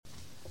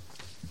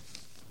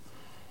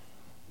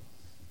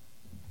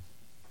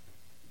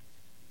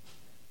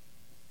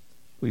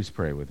Please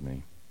pray with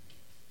me.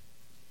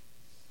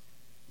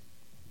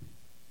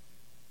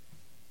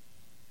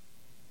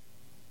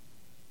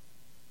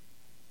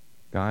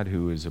 God,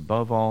 who is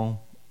above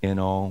all, in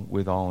all,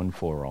 with all, and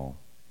for all,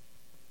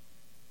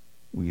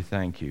 we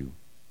thank you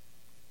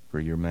for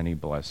your many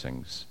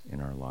blessings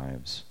in our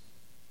lives.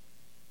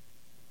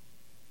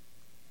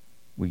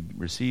 We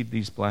receive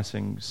these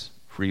blessings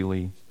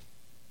freely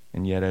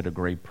and yet at a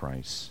great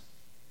price.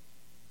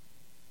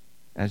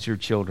 As your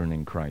children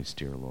in Christ,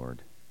 dear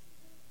Lord,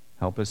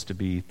 help us to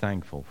be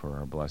thankful for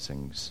our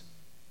blessings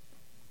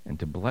and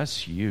to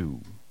bless you,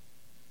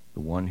 the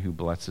one who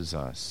blesses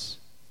us,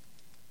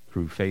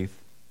 through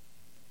faith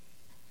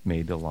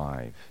made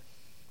alive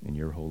in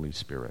your Holy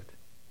Spirit.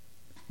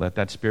 Let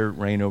that Spirit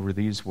reign over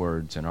these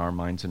words in our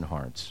minds and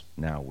hearts.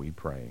 Now we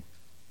pray.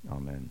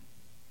 Amen.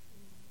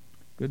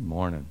 Good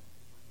morning.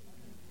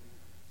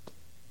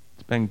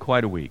 It's been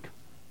quite a week,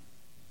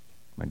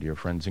 my dear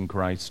friends in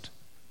Christ.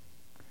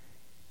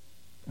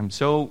 I'm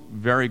so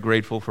very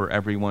grateful for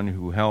everyone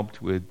who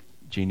helped with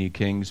Jeannie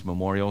King's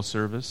memorial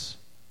service.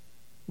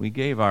 We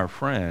gave our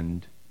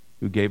friend,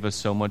 who gave us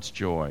so much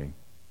joy,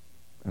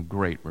 a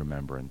great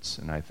remembrance,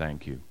 and I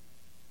thank you.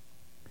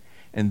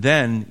 And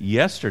then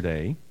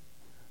yesterday,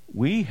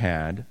 we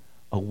had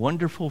a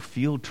wonderful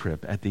field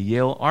trip at the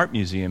Yale Art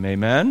Museum,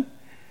 amen?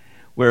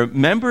 Where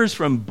members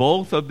from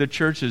both of the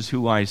churches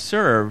who I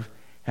serve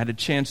had a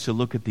chance to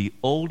look at the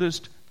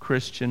oldest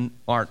Christian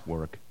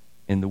artwork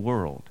in the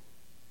world.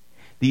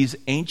 These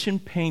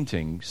ancient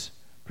paintings,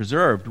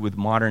 preserved with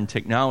modern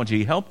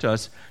technology, helped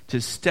us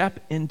to step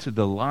into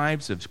the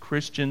lives of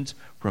Christians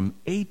from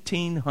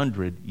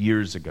 1,800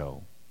 years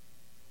ago.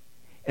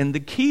 And the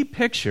key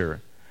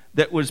picture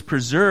that was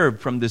preserved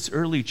from this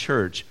early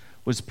church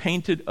was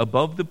painted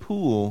above the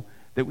pool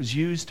that was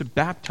used to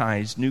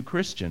baptize new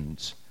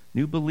Christians,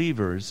 new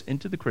believers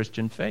into the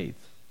Christian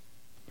faith.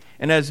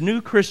 And as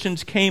new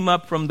Christians came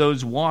up from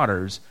those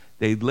waters,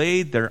 they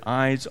laid their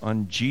eyes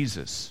on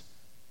Jesus,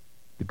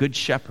 the Good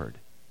Shepherd,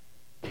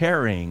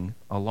 carrying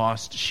a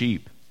lost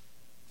sheep.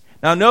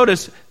 Now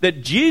notice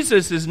that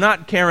Jesus is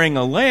not carrying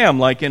a lamb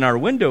like in our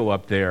window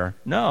up there.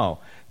 No,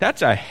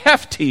 that's a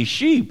hefty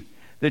sheep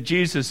that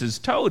Jesus is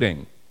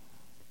toting.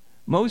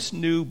 Most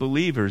new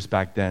believers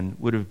back then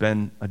would have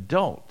been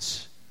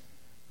adults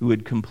who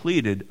had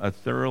completed a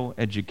thorough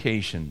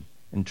education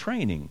and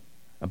training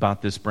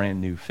about this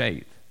brand new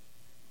faith.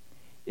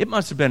 It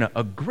must have been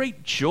a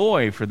great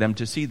joy for them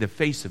to see the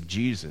face of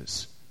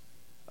Jesus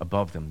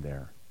above them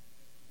there.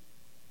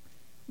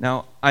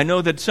 Now, I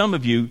know that some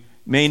of you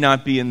may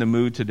not be in the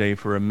mood today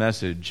for a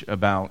message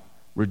about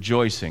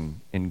rejoicing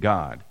in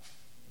God.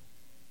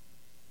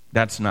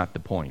 That's not the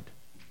point.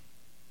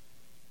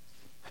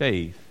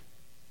 Faith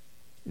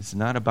is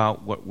not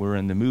about what we're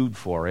in the mood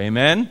for.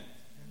 Amen?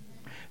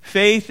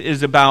 Faith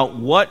is about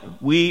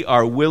what we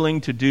are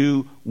willing to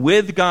do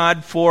with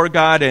God, for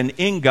God, and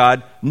in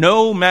God,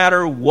 no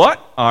matter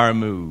what our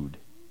mood.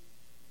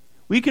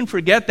 We can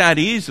forget that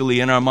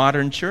easily in our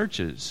modern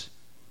churches.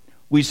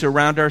 We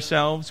surround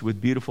ourselves with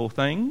beautiful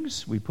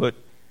things. We put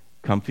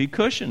comfy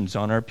cushions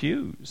on our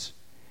pews.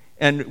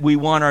 And we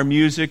want our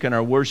music and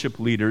our worship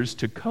leaders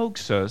to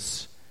coax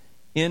us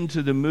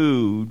into the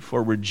mood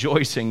for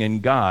rejoicing in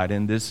God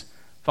in this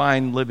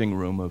fine living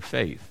room of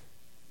faith.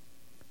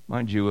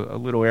 Mind you, a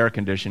little air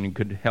conditioning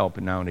could help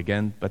now and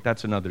again, but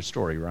that's another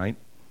story, right?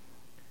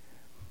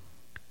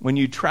 When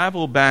you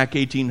travel back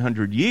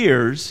 1,800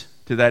 years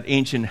to that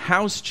ancient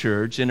house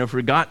church in a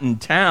forgotten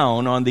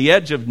town on the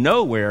edge of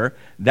nowhere,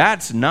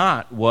 that's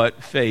not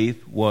what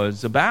faith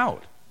was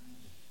about.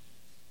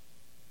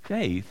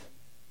 Faith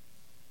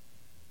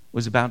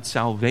was about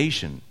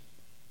salvation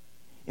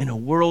in a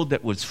world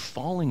that was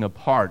falling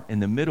apart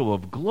in the middle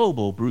of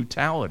global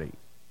brutality.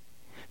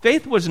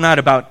 Faith was not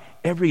about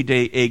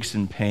everyday aches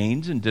and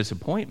pains and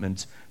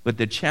disappointments, but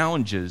the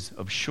challenges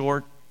of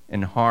short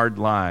and hard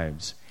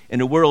lives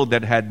in a world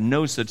that had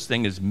no such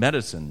thing as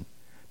medicine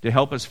to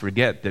help us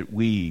forget that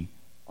we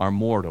are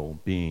mortal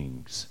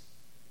beings.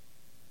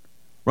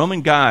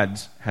 Roman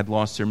gods had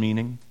lost their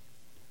meaning.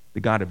 The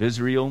God of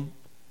Israel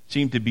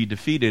seemed to be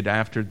defeated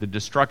after the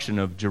destruction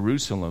of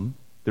Jerusalem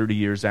 30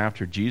 years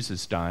after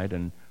Jesus died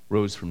and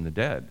rose from the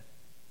dead.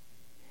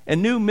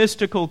 And new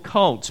mystical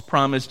cults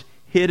promised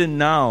hidden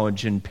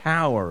knowledge and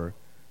power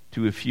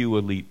to a few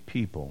elite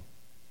people.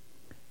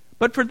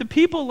 But for the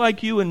people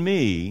like you and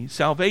me,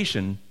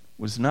 salvation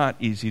was not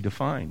easy to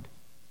find.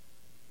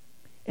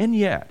 And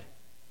yet,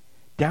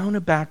 down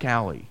a back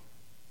alley,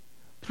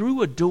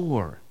 through a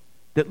door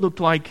that looked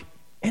like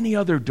any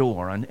other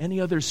door on any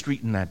other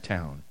street in that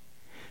town,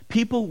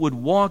 people would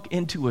walk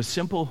into a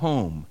simple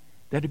home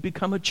that had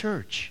become a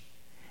church,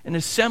 an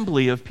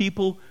assembly of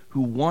people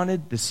who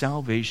wanted the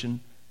salvation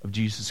of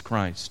Jesus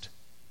Christ.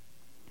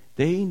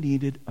 They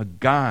needed a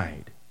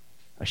guide,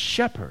 a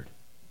shepherd,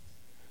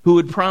 who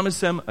would promise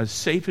them a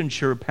safe and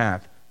sure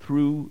path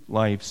through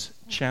life's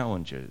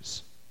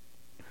challenges.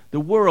 The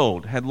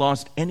world had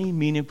lost any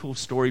meaningful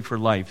story for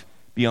life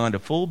beyond a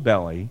full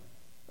belly,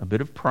 a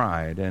bit of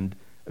pride, and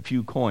a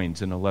few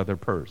coins in a leather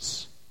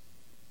purse.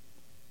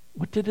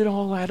 What did it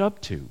all add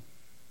up to?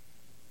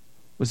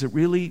 Was it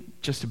really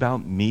just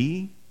about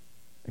me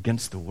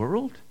against the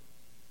world?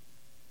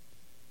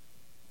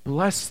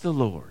 Bless the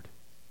Lord,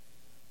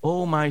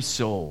 O my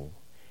soul,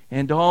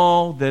 and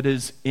all that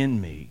is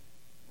in me.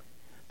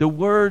 The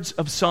words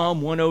of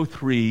Psalm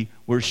 103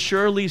 were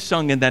surely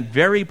sung in that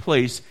very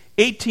place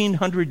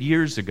 1,800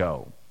 years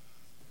ago.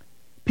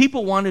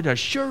 People wanted a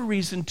sure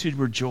reason to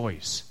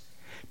rejoice.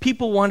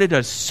 People wanted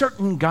a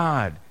certain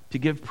God to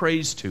give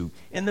praise to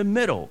in the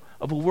middle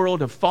of a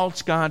world of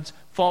false gods,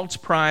 false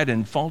pride,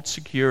 and false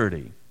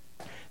security.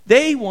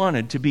 They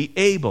wanted to be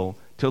able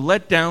to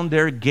let down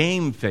their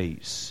game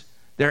face,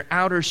 their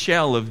outer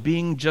shell of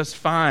being just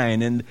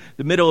fine in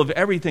the middle of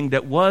everything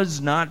that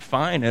was not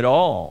fine at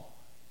all,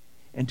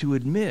 and to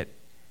admit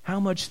how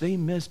much they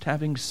missed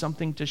having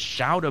something to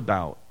shout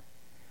about.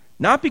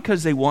 Not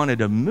because they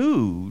wanted a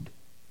mood,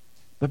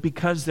 but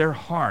because their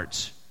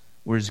hearts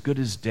were as good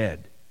as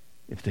dead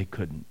if they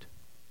couldn't.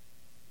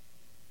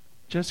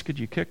 Jess, could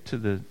you kick to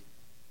the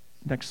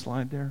next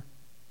slide there?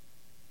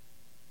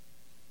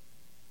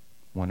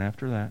 One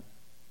after that.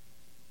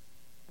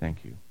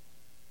 Thank you.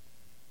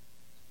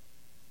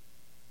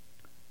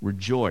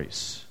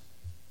 Rejoice.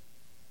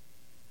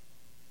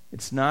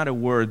 It's not a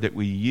word that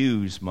we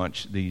use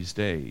much these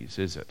days,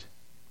 is it?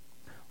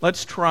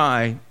 Let's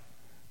try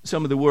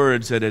some of the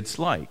words that it's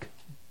like.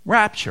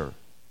 Rapture,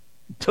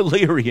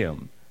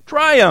 delirium,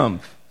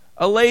 triumph,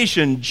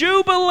 elation,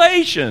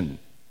 jubilation.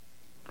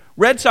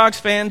 Red Sox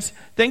fans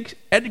think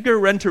Edgar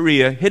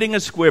Renteria hitting a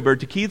squibber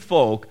to Keith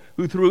Foulke,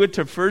 who threw it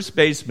to first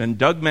baseman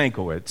Doug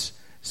Mankiewicz,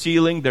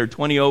 sealing their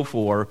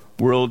 2004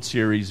 World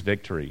Series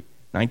victory.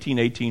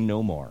 1918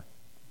 no more.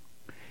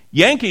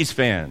 Yankees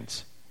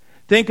fans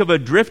think of a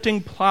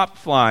drifting plop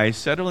fly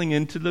settling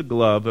into the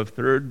glove of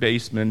third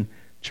baseman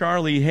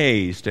Charlie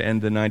Hayes to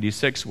end the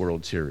 96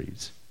 World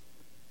Series.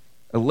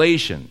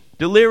 Elation,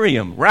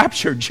 delirium,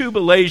 rapture,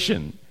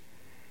 jubilation.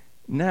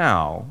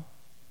 Now,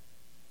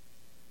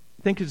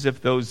 think as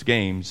if those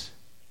games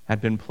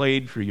had been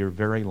played for your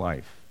very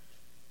life,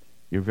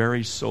 your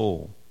very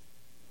soul,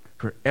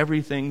 for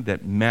everything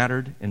that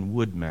mattered and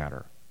would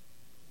matter.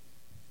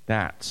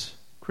 That's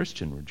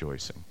Christian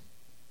rejoicing.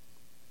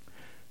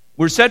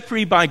 We're set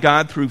free by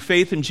God through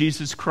faith in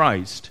Jesus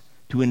Christ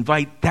to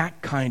invite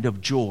that kind of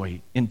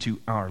joy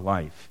into our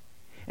life.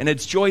 And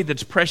it's joy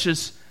that's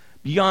precious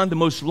beyond the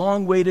most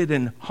long-awaited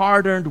and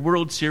hard-earned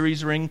World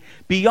Series ring,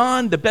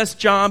 beyond the best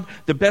job,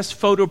 the best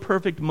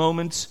photo-perfect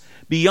moments,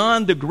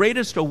 beyond the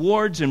greatest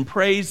awards and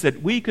praise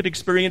that we could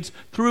experience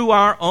through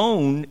our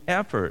own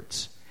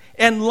efforts.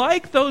 And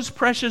like those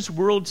precious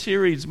World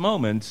Series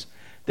moments,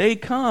 they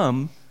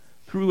come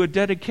through a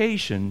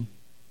dedication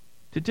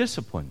to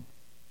discipline.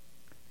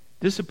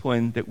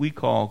 Discipline that we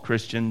call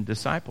Christian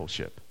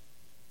discipleship.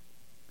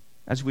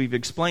 As we've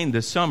explained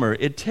this summer,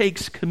 it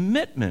takes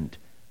commitment,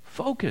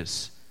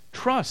 focus,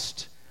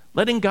 trust,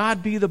 letting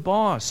God be the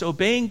boss,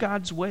 obeying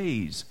God's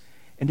ways,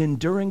 and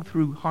enduring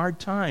through hard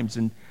times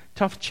and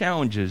tough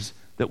challenges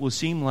that will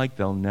seem like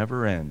they'll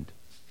never end.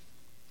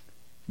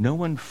 No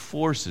one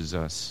forces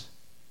us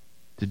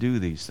to do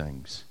these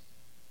things.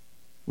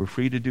 We're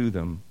free to do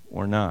them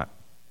or not.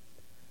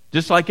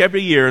 Just like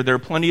every year, there are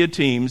plenty of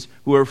teams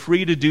who are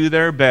free to do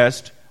their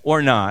best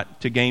or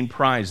not to gain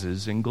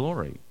prizes and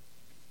glory.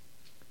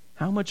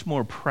 How much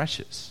more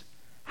precious,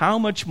 how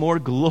much more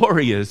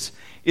glorious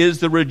is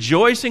the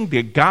rejoicing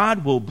that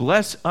God will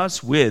bless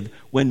us with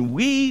when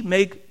we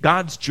make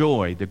God's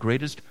joy the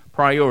greatest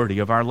priority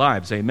of our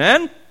lives.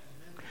 Amen?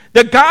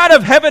 The God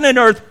of heaven and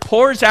earth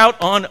pours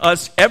out on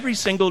us every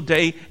single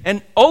day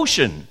an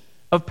ocean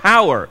of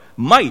power,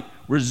 might,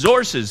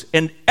 resources,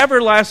 and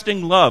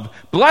everlasting love,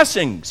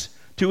 blessings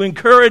to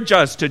encourage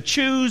us to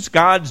choose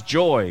God's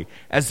joy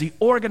as the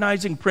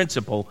organizing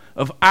principle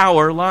of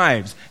our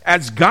lives,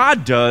 as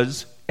God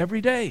does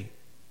every day.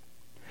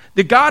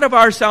 The God of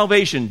our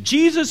salvation,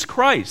 Jesus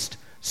Christ,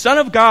 Son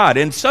of God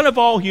and Son of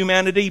all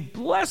humanity,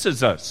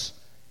 blesses us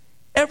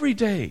every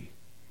day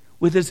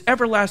with his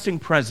everlasting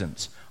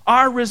presence,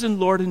 our risen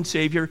Lord and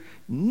Savior,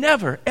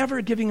 never,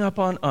 ever giving up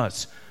on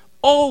us,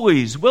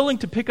 always willing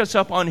to pick us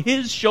up on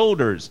his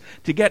shoulders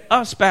to get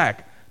us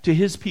back to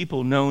his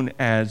people known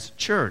as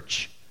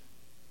church.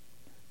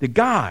 The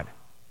God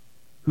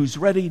who's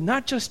ready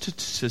not just to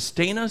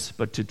sustain us,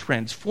 but to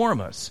transform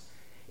us.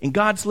 And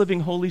God's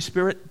living Holy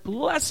Spirit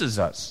blesses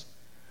us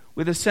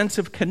with a sense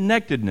of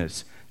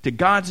connectedness to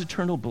God's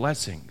eternal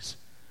blessings,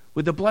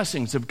 with the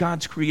blessings of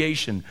God's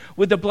creation,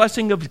 with the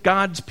blessing of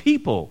God's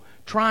people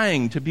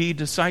trying to be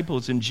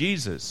disciples in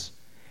Jesus,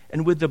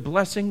 and with the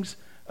blessings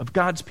of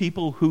God's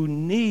people who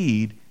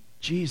need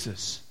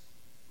Jesus.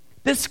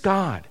 This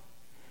God,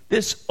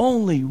 this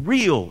only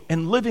real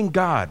and living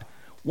God,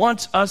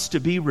 wants us to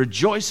be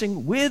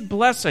rejoicing with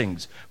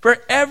blessings for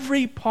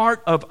every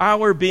part of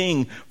our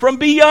being from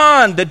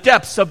beyond the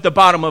depths of the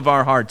bottom of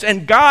our hearts.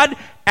 And God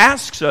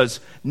asks us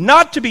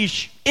not to be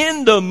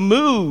in the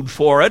mood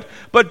for it,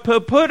 but to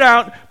put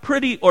out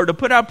pretty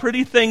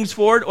things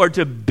for it, or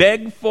to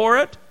beg for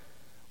it,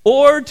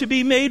 or to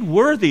be made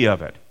worthy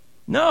of it.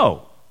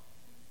 No.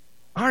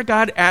 Our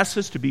God asks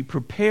us to be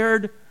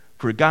prepared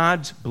for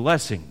God's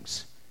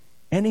blessings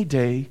any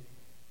day,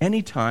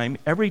 anytime,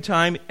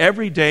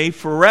 every day,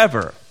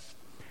 forever.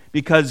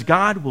 Because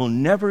God will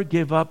never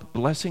give up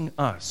blessing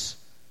us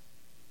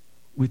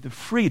with the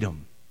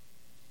freedom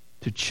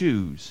to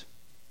choose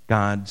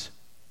God's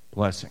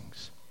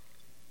blessings.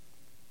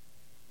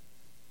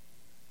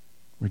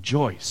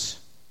 Rejoice.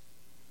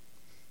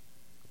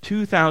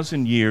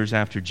 2,000 years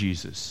after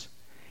Jesus,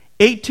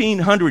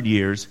 1,800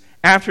 years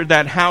after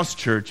that house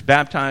church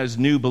baptized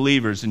new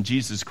believers in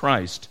Jesus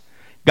Christ,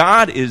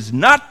 God is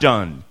not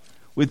done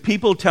with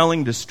people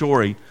telling the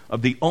story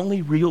of the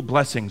only real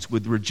blessings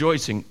worth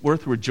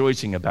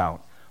rejoicing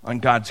about on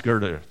God's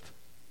good earth.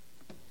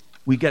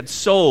 We get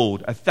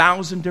sold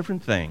 1,000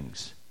 different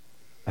things,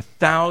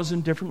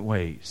 1,000 different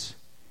ways,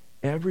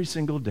 every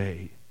single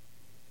day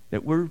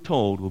that we're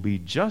told will be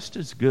just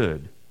as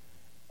good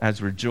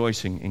as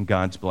rejoicing in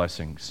God's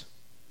blessings.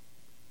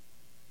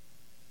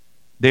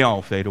 They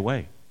all fade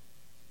away.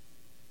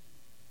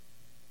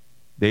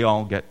 They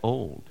all get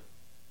old.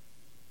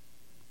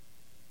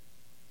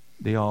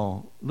 They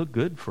all look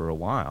good for a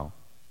while,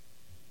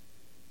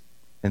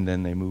 and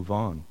then they move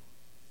on,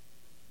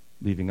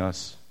 leaving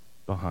us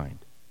behind.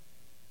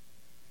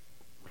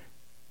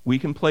 We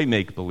can play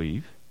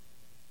make-believe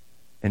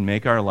and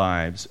make our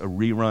lives a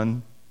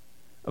rerun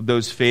of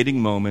those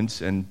fading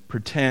moments and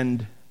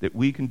pretend that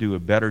we can do a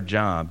better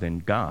job than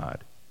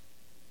God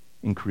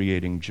in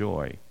creating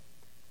joy.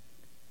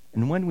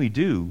 And when we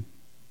do,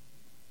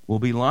 we'll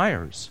be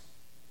liars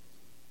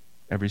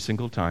every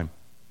single time.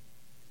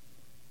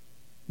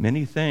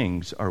 Many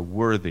things are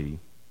worthy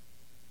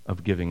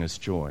of giving us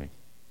joy,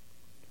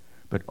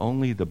 but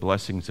only the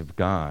blessings of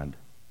God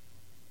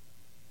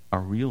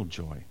are real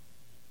joy.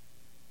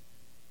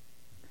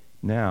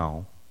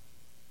 Now,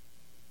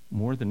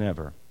 more than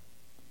ever,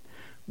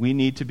 we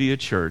need to be a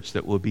church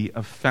that will be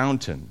a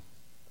fountain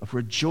of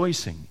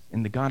rejoicing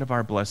in the God of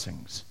our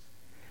blessings.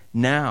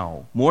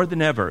 Now, more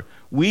than ever,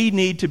 we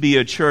need to be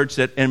a church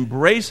that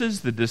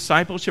embraces the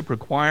discipleship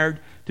required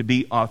to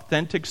be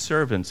authentic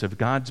servants of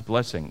God's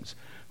blessings,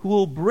 who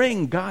will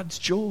bring God's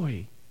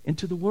joy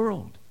into the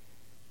world.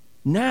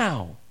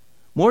 Now,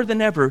 more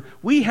than ever,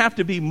 we have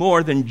to be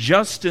more than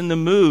just in the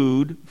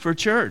mood for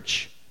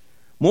church.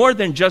 More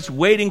than just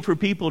waiting for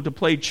people to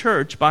play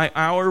church by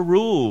our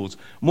rules.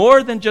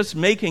 More than just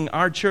making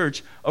our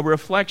church a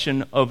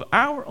reflection of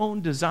our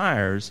own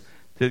desires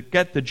to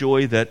get the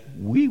joy that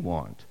we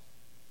want.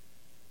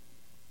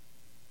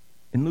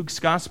 In Luke's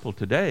gospel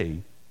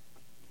today,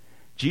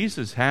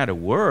 Jesus had a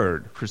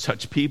word for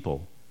such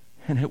people,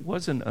 and it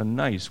wasn't a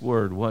nice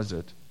word, was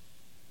it?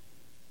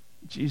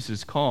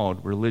 Jesus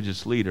called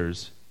religious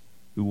leaders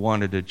who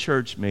wanted a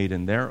church made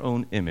in their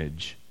own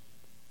image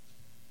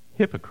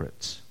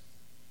hypocrites.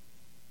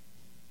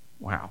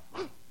 Wow.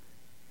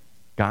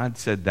 God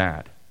said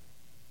that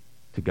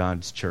to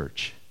God's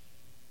church.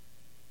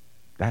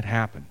 That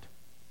happened.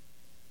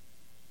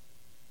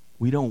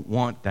 We don't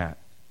want that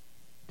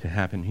to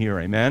happen here.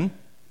 Amen?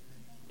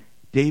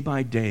 Day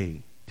by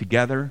day,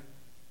 together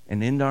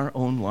and in our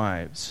own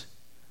lives,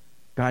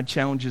 God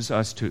challenges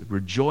us to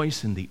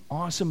rejoice in the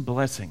awesome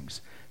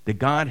blessings that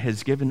God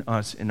has given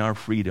us in our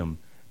freedom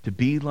to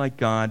be like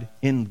God,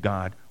 in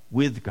God,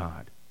 with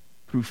God,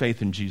 through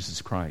faith in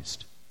Jesus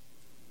Christ.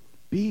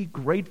 Be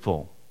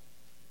grateful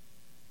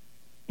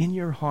in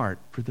your heart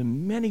for the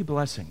many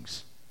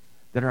blessings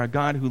that our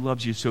God who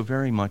loves you so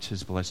very much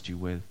has blessed you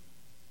with.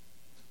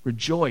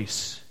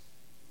 Rejoice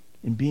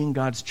in being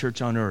God's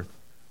church on earth,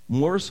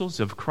 morsels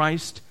of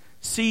Christ,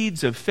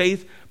 seeds of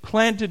faith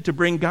planted to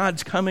bring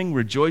God's coming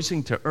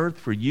rejoicing to earth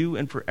for you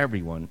and for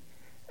everyone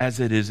as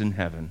it is in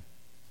heaven.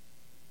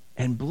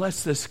 And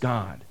bless this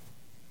God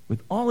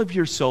with all of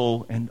your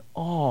soul and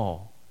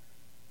all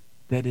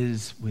that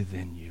is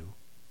within you.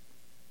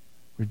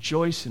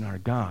 Rejoice in our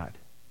God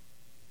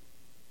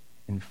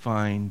and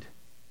find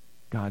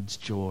God's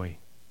joy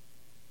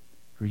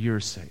for your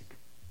sake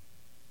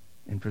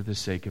and for the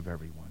sake of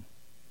everyone.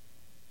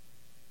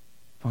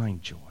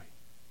 Find joy.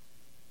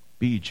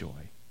 Be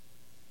joy.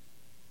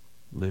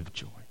 Live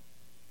joy.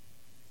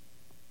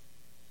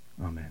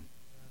 Amen.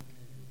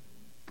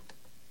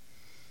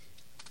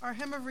 Our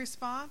hymn of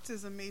response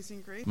is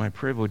Amazing Grace. My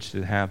privilege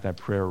to have that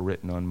prayer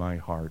written on my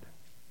heart.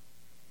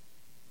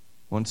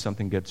 Once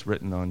something gets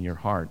written on your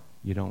heart,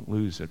 you don't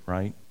lose it,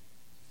 right?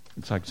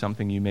 It's like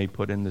something you may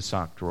put in the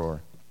sock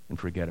drawer and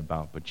forget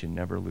about, but you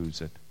never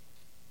lose it.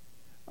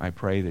 I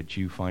pray that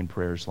you find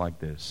prayers like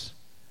this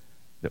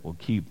that will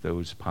keep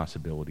those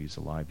possibilities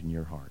alive in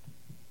your heart.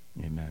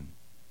 Amen.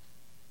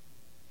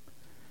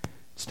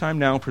 It's time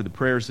now for the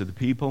prayers of the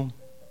people,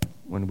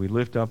 when we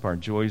lift up our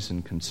joys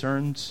and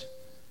concerns,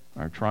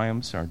 our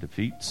triumphs, our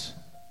defeats.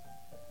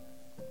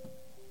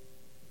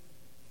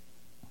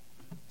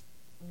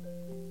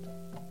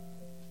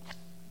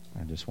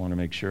 I just want to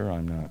make sure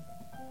I'm not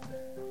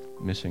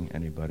missing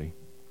anybody.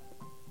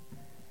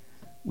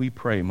 We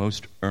pray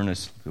most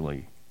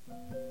earnestly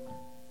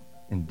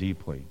and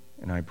deeply,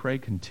 and I pray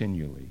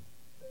continually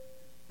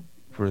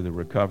for the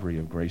recovery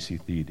of Gracie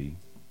Thede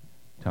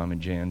Tom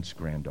and Jan's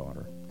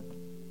granddaughter.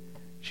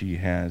 She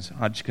has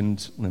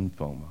Hodgkin's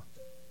lymphoma.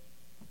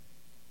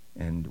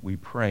 And we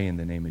pray in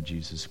the name of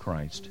Jesus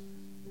Christ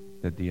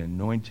that the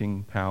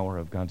anointing power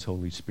of God's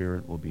Holy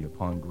Spirit will be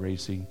upon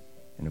Gracie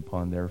and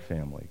upon their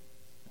family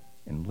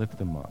and lift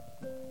them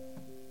up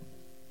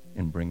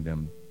and bring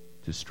them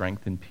to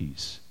strength and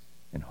peace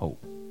and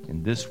hope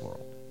in this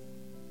world.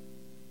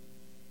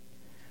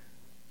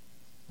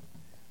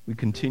 We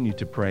continue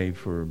to pray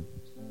for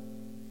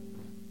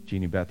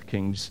Jeannie Beth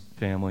King's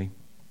family.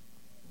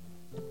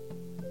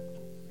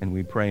 And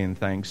we pray in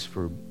thanks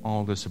for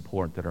all the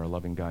support that our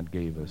loving God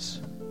gave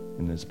us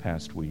in this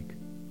past week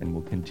and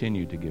will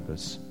continue to give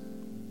us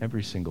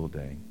every single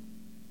day.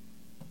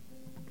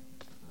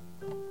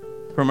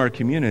 From our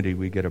community,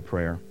 we get a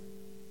prayer.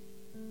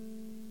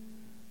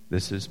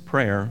 This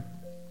prayer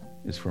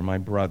is for my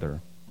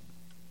brother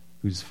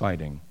who's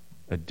fighting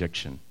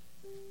addiction.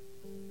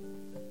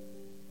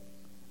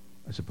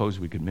 I suppose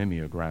we could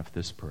mimeograph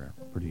this prayer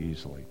pretty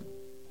easily.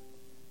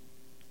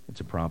 It's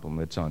a problem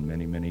that's on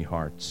many, many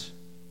hearts.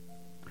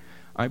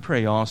 I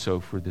pray also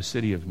for the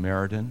city of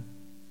Meriden,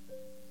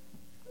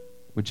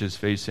 which is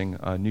facing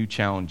new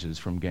challenges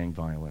from gang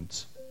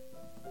violence.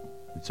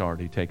 It's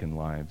already taken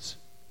lives.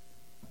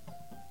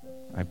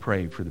 I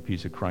pray for the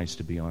peace of Christ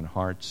to be on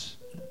hearts,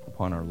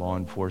 upon our law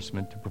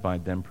enforcement to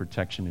provide them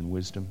protection and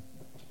wisdom,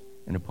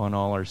 and upon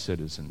all our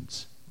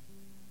citizens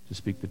to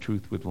speak the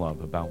truth with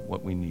love about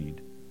what we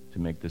need to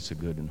make this a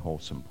good and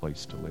wholesome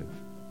place to live.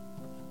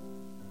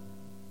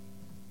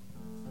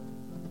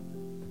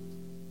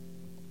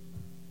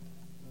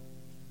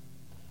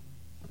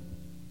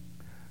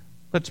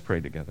 Let's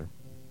pray together.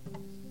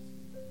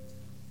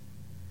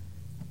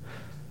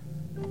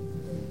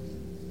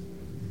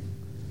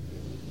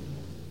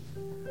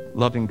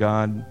 Loving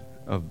God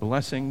of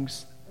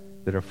blessings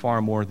that are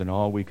far more than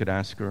all we could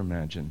ask or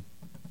imagine,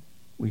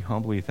 we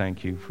humbly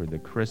thank you for the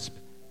crisp,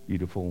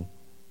 beautiful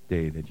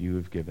day that you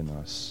have given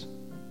us.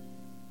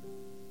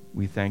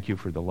 We thank you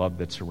for the love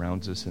that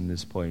surrounds us in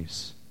this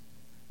place,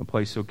 a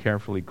place so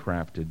carefully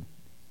crafted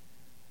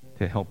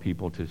to help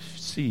people to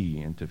see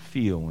and to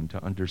feel and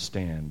to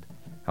understand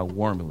how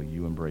warmly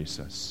you embrace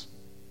us.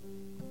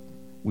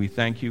 We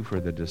thank you for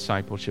the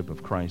discipleship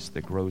of Christ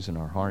that grows in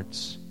our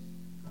hearts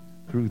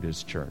through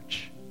this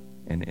church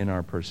and in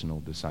our personal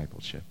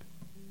discipleship.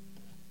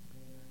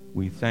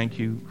 We thank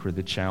you for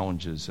the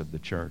challenges of the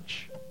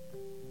church.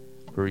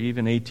 For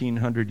even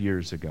 1,800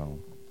 years ago,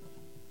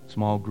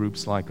 small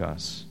groups like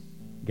us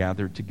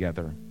gathered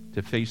together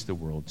to face the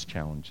world's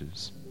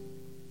challenges.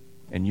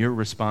 And your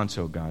response,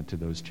 O God, to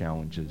those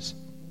challenges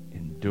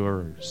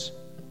endures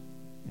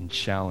and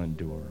shall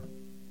endure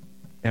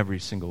every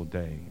single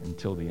day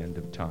until the end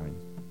of time.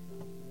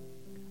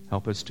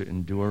 Help us to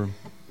endure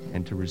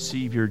and to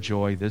receive your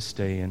joy this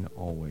day and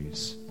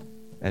always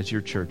as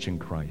your church in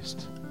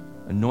Christ.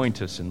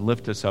 Anoint us and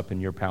lift us up in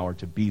your power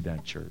to be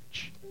that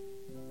church.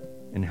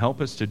 And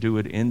help us to do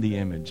it in the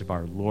image of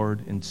our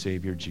Lord and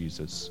Savior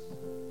Jesus,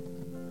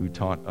 who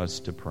taught us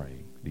to pray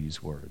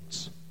these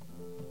words.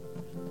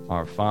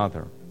 Our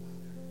Father,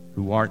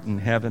 who art in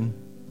heaven,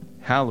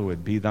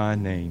 hallowed be thy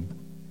name.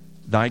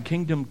 Thy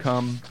kingdom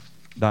come,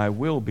 thy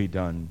will be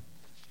done,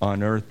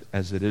 on earth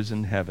as it is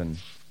in heaven.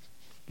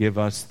 Give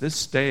us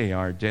this day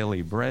our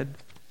daily bread,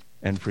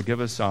 and forgive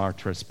us our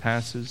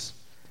trespasses,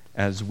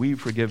 as we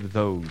forgive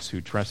those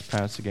who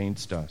trespass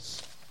against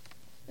us.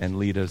 And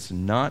lead us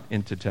not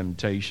into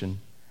temptation,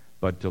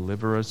 but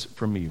deliver us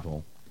from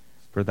evil.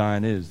 For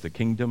thine is the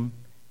kingdom,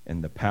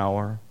 and the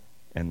power,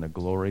 and the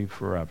glory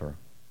forever.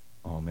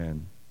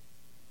 Amen.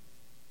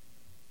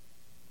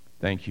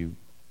 Thank you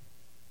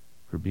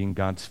for being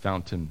God's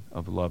fountain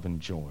of love and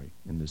joy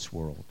in this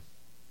world.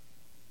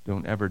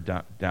 Don't ever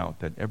doubt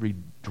that every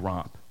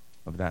drop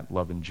of that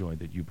love and joy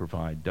that you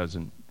provide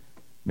doesn't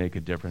make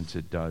a difference.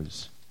 It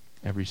does.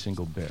 Every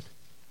single bit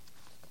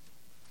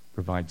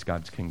provides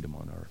God's kingdom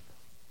on earth.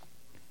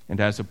 And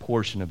as a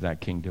portion of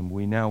that kingdom,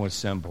 we now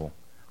assemble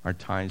our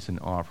tithes and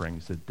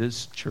offerings that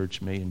this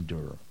church may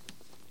endure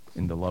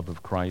in the love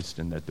of Christ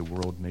and that the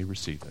world may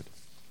receive it.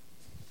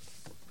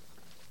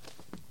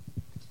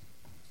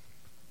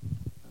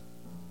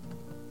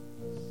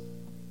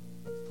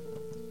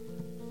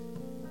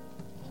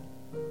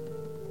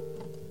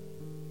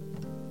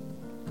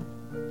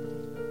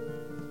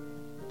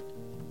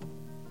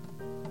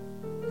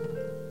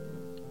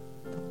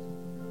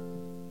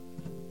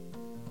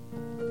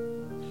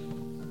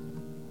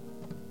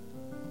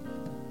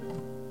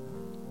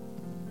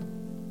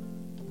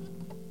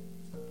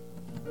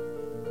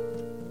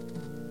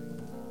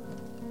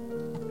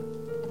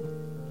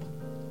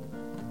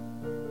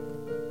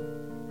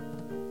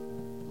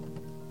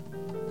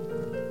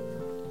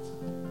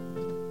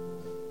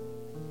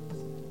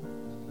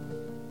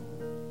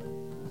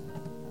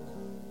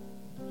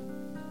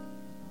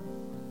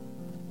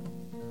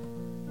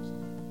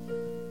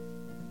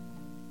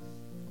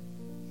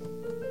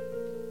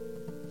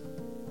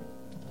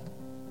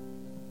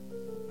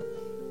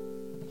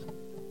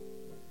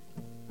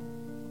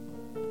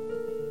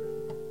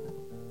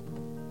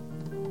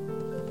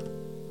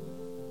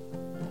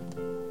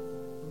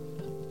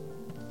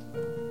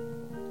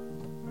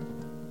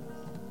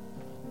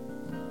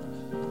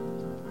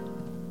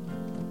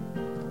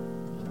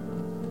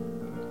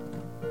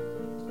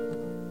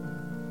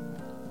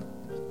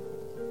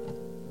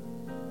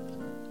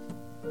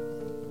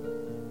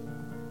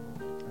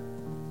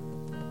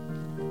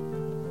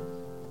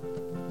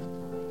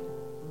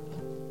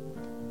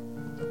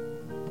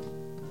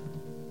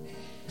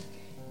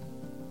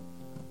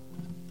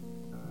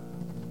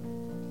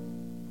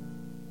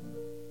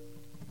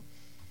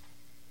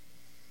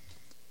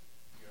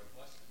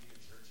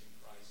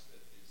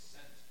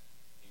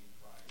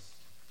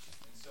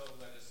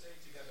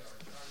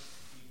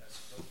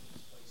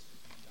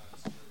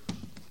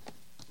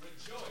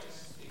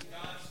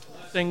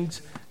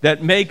 blessings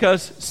that make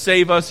us,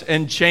 save us,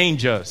 and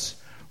change us.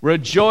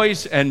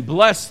 Rejoice and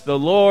bless the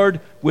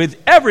Lord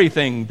with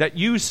everything that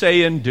you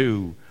say and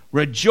do.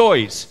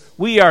 Rejoice.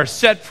 We are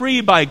set free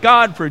by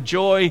God for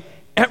joy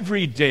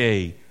every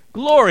day.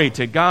 Glory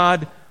to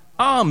God.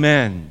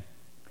 Amen.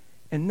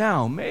 And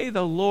now, may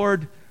the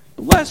Lord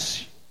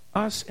bless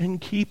us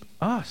and keep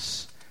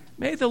us.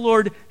 May the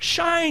Lord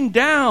shine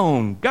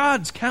down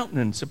God's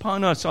countenance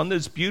upon us on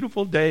this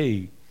beautiful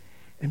day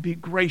and be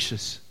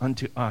gracious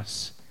unto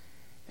us.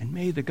 And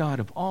may the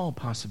God of all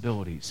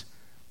possibilities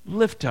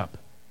lift up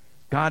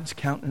God's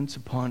countenance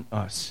upon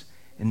us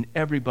and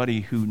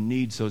everybody who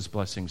needs those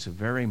blessings so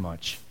very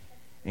much,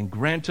 and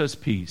grant us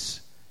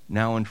peace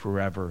now and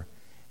forever.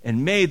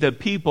 And may the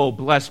people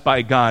blessed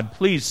by God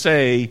please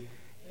say,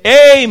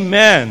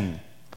 Amen.